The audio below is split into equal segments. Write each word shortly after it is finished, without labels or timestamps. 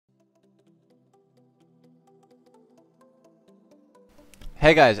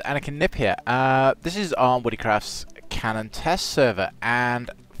Hey guys, AnakinNIP here. This is on Woodycraft's Cannon Test Server,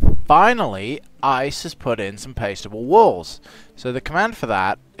 and finally Ice has put in some pastable walls. So the command for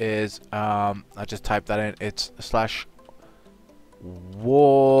that is, I just typed that in, it's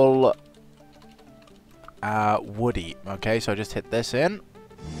 /wall Woody. Okay, so I just hit this in,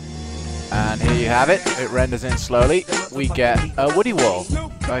 and here you have it. It renders in slowly. We get a Woody wall.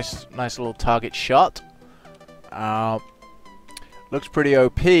 Nice little target shot. Looks pretty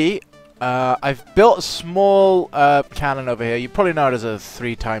OP. I've built a small cannon over here. You probably know it as a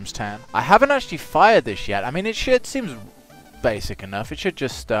 3x10. I haven't actually fired this yet. I mean, it seems basic enough. It should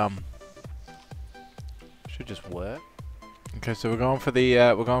just work. Okay, so we're going for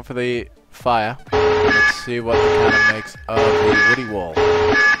the fire. Let's see what the cannon makes of the Woody wall.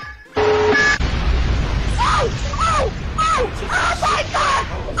 Oh my God!